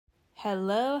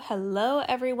Hello,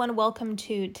 everyone. Welcome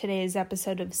to today's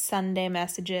episode of Sunday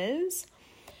Messages.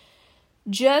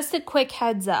 Just a quick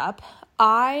heads up.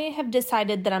 I have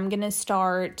decided that I'm going to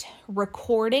start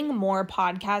recording more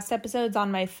podcast episodes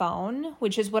on my phone,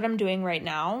 which is what I'm doing right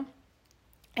now.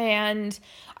 And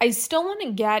I still want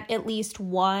to get at least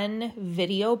one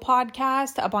video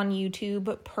podcast up on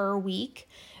YouTube per week.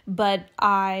 But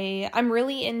I'm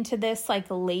really into this like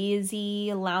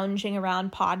lazy lounging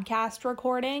around podcast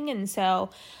recording. And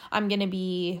so I'm going to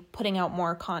be putting out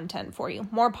more content for you,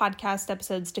 more podcast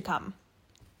episodes to come.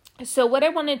 So what I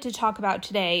wanted to talk about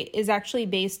today is actually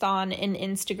based on an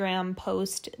Instagram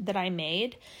post that I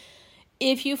made.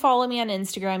 If you follow me on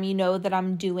Instagram, you know that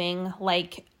I'm doing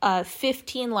like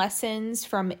 15 lessons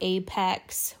from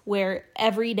Apex, where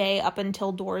every day up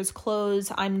until doors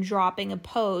close, I'm dropping a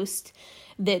post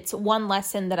that's one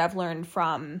lesson that I've learned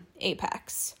from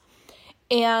Apex.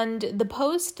 And the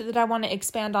post that I want to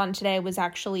expand on today was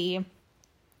actually,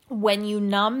 when you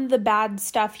numb the bad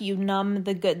stuff, you numb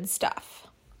the good stuff.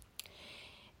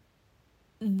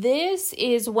 This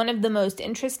is one of the most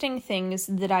interesting things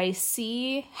that I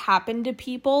see happen to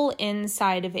people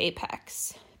inside of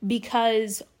Apex,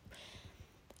 because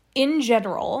in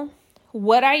general,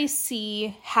 what I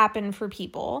see happen for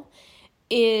people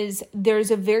is there's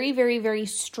a very, very, very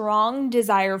strong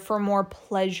desire for more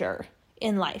pleasure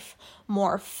in life,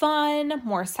 more fun,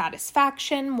 more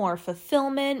satisfaction, more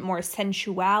fulfillment, more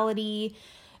sensuality,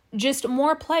 just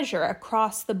more pleasure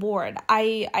across the board.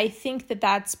 I think that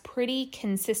that's pretty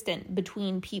consistent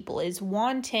between people, is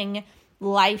wanting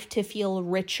life to feel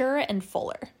richer and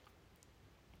fuller.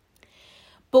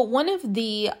 But one of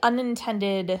the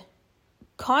unintended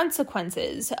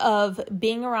consequences of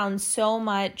being around so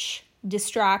much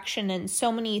distraction and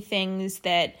so many things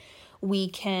that we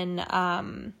can,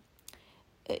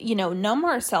 numb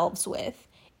ourselves with,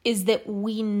 is that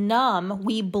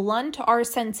we blunt our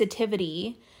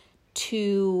sensitivity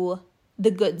to the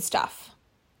good stuff.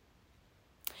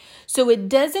 So it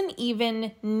doesn't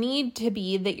even need to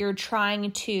be that you're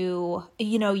trying to,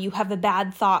 you have a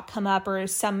bad thought come up or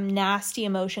some nasty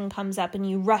emotion comes up and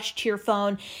you rush to your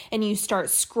phone and you start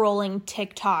scrolling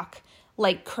TikTok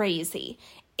like crazy.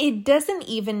 It doesn't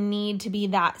even need to be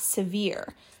that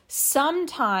severe.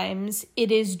 Sometimes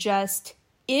it is just,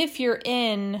 if you're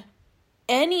in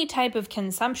any type of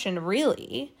consumption,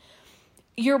 really,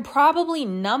 you're probably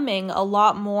numbing a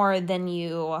lot more than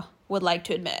you would like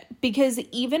to admit. Because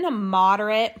even a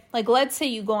moderate, like let's say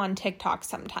you go on TikTok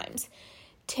sometimes.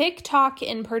 TikTok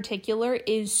in particular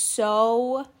is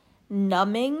so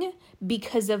numbing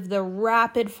because of the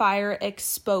rapid fire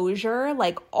exposure,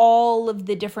 like all of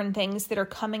the different things that are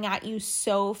coming at you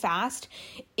so fast.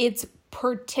 It's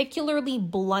particularly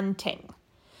blunting.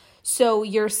 So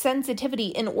your sensitivity,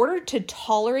 in order to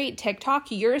tolerate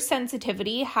TikTok, your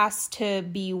sensitivity has to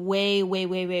be way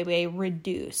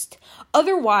reduced.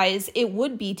 Otherwise, it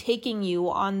would be taking you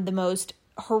on the most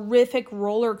horrific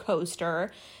roller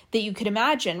coaster that you could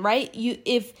imagine, right?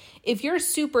 If you're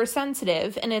super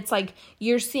sensitive and it's like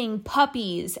you're seeing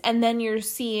puppies and then you're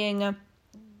seeing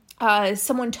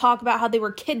someone talk about how they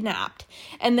were kidnapped,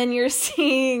 and then you're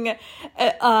seeing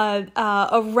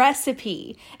a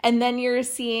recipe, and then you're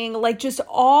seeing like just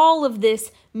all of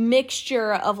this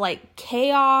mixture of like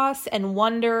chaos and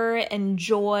wonder and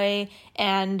joy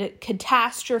and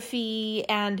catastrophe,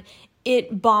 and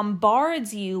it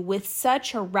bombards you with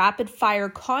such a rapid fire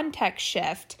context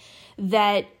shift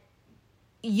that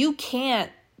you can't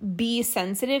be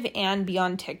sensitive and be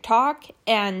on TikTok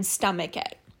and stomach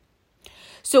it.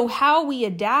 So how we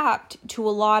adapt to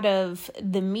a lot of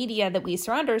the media that we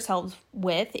surround ourselves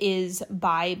with is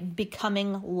by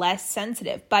becoming less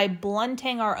sensitive, by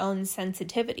blunting our own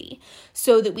sensitivity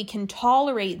so that we can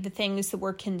tolerate the things that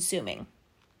we're consuming,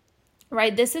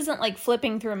 right? This isn't like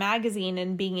flipping through a magazine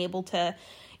and being able to,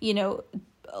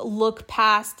 look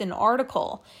past an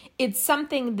article. It's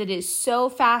something that is so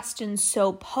fast and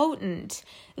so potent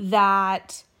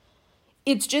that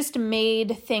it's just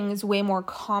made things way more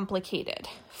complicated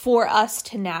for us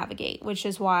to navigate, which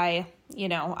is why,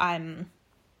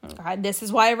 this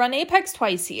is why I run Apex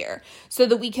twice a year, so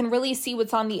that we can really see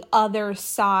what's on the other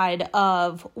side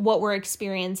of what we're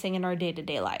experiencing in our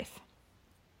day-to-day life.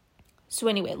 So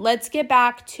anyway, let's get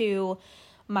back to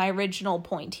my original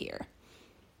point here.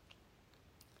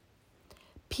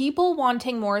 People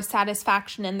wanting more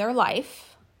satisfaction in their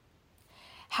life.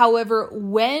 However,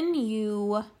 when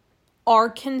you are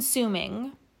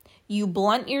consuming, you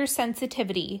blunt your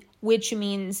sensitivity, which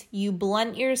means you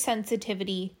blunt your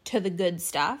sensitivity to the good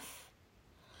stuff.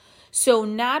 So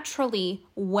naturally,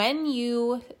 when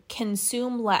you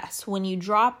consume less, when you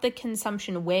drop the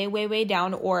consumption way, way, way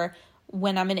down, or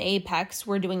when I'm in Apex,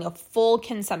 we're doing a full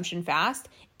consumption fast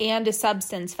and a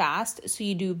substance fast. So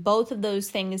you do both of those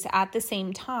things at the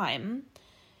same time.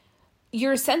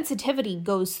 Your sensitivity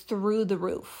goes through the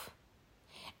roof.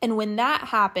 And when that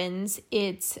happens,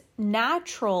 it's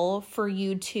natural for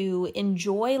you to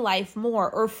enjoy life more,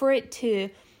 or for it to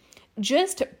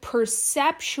just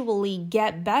perceptually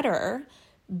get better,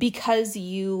 because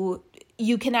you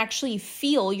can actually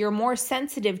feel, you're more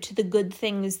sensitive to the good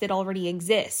things that already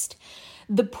exist.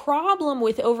 The problem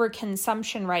with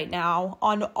overconsumption right now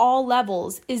on all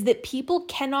levels is that people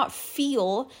cannot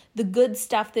feel the good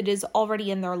stuff that is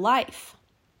already in their life.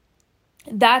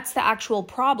 That's the actual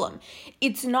problem.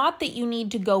 It's not that you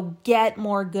need to go get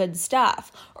more good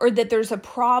stuff, or that there's a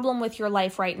problem with your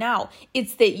life right now.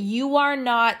 It's that you are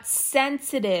not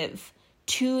sensitive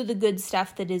to the good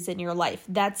stuff that is in your life.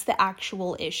 That's the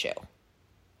actual issue.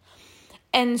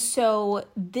 And so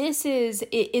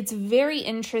it's very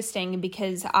interesting,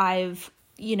 because I've,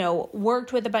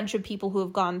 worked with a bunch of people who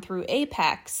have gone through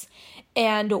Apex,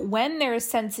 and when their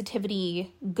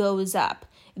sensitivity goes up,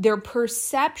 their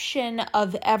perception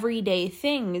of everyday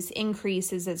things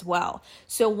increases as well.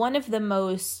 So one of the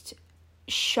most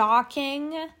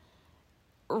shocking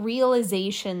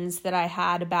realizations that I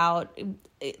had about,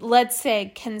 let's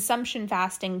say, consumption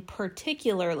fasting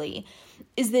particularly,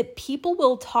 is that people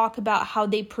will talk about how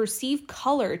they perceive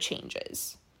color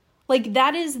changes. Like,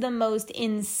 that is the most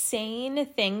insane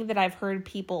thing that I've heard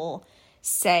people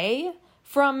say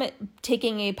from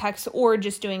taking Apex or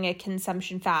just doing a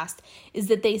consumption fast, is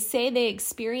that they say they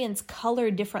experience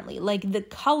color differently. Like, the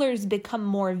colors become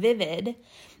more vivid,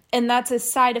 and that's a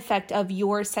side effect of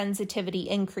your sensitivity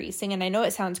increasing. And I know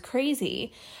it sounds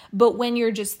crazy, but when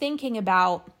you're just thinking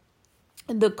about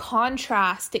the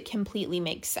contrast, it completely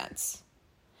makes sense.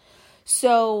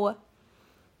 So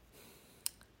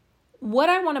what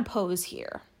I want to pose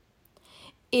here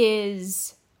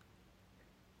is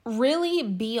really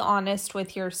be honest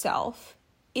with yourself.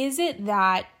 Is it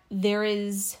that there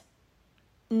is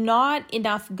not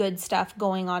enough good stuff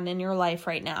going on in your life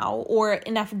right now, or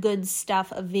enough good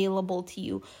stuff available to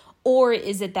you? Or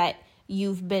is it that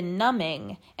you've been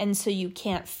numbing and so you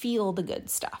can't feel the good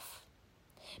stuff?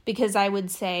 Because I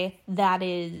would say that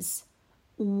is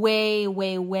way,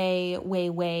 way, way, way,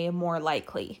 way more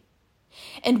likely.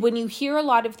 And when you hear a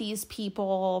lot of these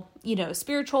people,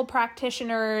 spiritual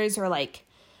practitioners, or like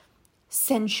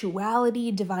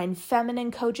sensuality, divine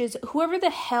feminine coaches, whoever the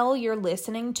hell you're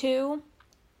listening to,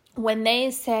 when they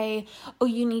say, oh,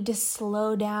 you need to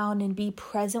slow down and be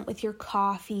present with your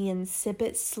coffee and sip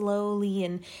it slowly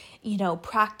and,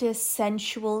 practice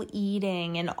sensual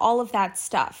eating and all of that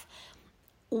stuff,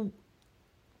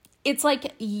 it's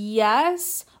like,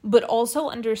 yes, but also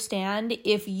understand,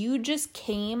 if you just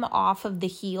came off of the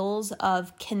heels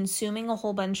of consuming a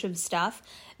whole bunch of stuff,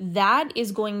 that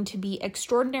is going to be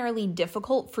extraordinarily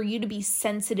difficult for you to be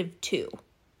sensitive to.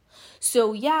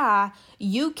 So yeah,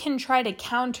 you can try to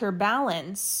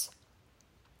counterbalance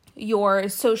your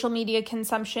social media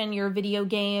consumption, your video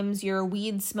games, your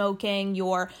weed smoking,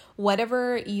 your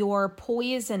whatever your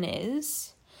poison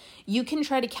is. You can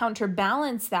try to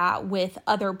counterbalance that with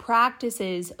other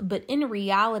practices, but in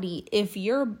reality, if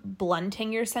you're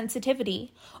blunting your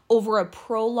sensitivity over a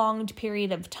prolonged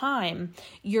period of time,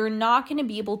 you're not going to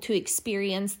be able to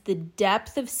experience the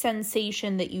depth of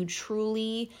sensation that you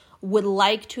truly would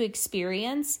like to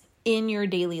experience in your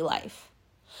daily life.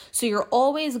 So you're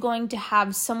always going to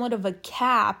have somewhat of a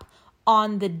cap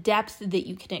on the depth that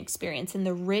you can experience, and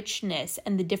the richness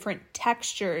and the different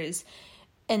textures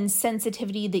and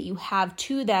sensitivity that you have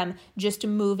to them just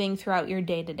moving throughout your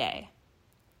day-to-day.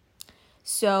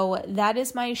 So that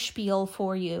is my spiel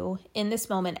for you in this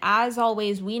moment. As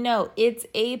always, we know it's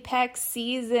Apex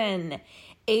season.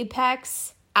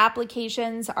 Apex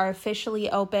applications are officially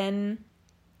open.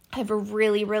 I have a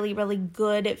really, really, really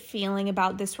good feeling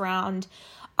about this round.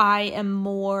 I am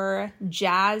more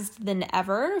jazzed than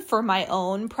ever for my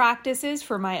own practices,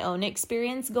 for my own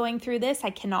experience going through this.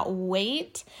 I cannot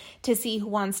wait to see who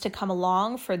wants to come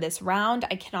along for this round.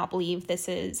 I cannot believe this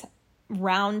is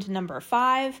round number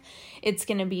 5. It's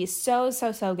going to be so,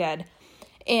 so, so good.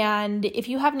 And if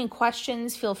you have any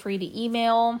questions, feel free to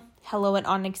email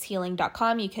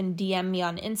hello@onyxhealing.com. You can DM me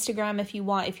on Instagram if you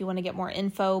want to get more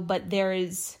info, but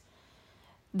there's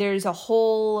a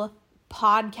whole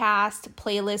podcast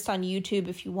playlist on YouTube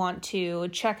if you want to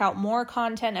check out more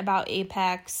content about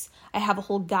Apex. I have a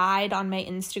whole guide on my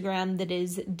Instagram that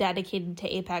is dedicated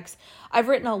to Apex. I've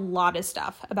written a lot of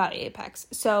stuff about Apex.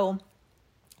 So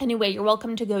Anyway, you're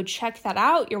welcome to go check that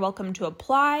out. You're welcome to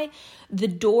apply. The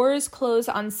doors close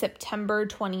on September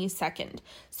 22nd.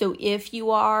 So if you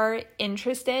are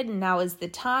interested, now is the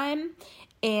time.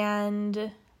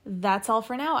 And that's all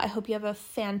for now. I hope you have a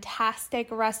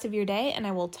fantastic rest of your day, and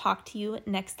I will talk to you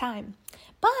next time.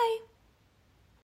 Bye.